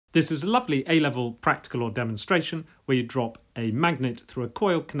This is a lovely A-level practical or demonstration where you drop a magnet through a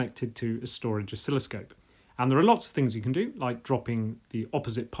coil connected to a storage oscilloscope. And there are lots of things you can do, like dropping the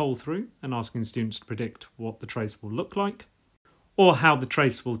opposite pole through and asking students to predict what the trace will look like, or how the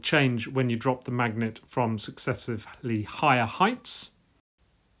trace will change when you drop the magnet from successively higher heights,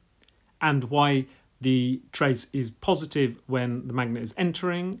 and why the trace is positive when the magnet is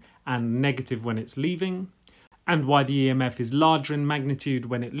entering and negative when it's leaving, and why the EMF is larger in magnitude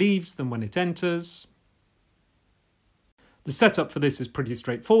when it leaves than when it enters. The setup for this is pretty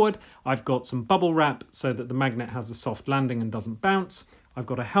straightforward. I've got some bubble wrap so that the magnet has a soft landing and doesn't bounce. I've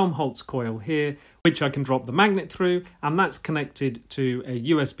got a Helmholtz coil here, which I can drop the magnet through, and that's connected to a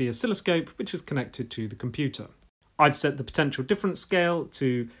USB oscilloscope, which is connected to the computer. I've set the potential difference scale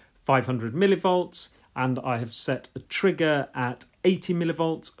to 500 millivolts, and I have set a trigger at 80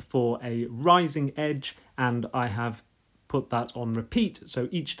 millivolts for a rising edge, and I have put that on repeat, so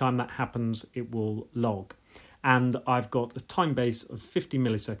each time that happens it will log. And I've got a time base of 50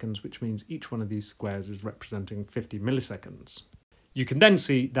 milliseconds, which means each one of these squares is representing 50 milliseconds. You can then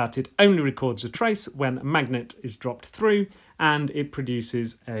see that it only records a trace when a magnet is dropped through and it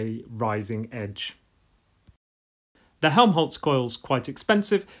produces a rising edge. The Helmholtz coil is quite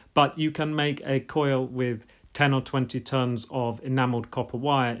expensive, but you can make a coil with 10 or 20 tons of enamelled copper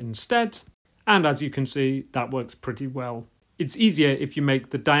wire instead. And as you can see, that works pretty well. It's easier if you make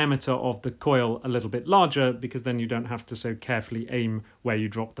the diameter of the coil a little bit larger, because then you don't have to so carefully aim where you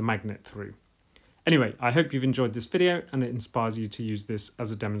drop the magnet through. Anyway, I hope you've enjoyed this video and it inspires you to use this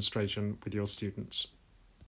as a demonstration with your students.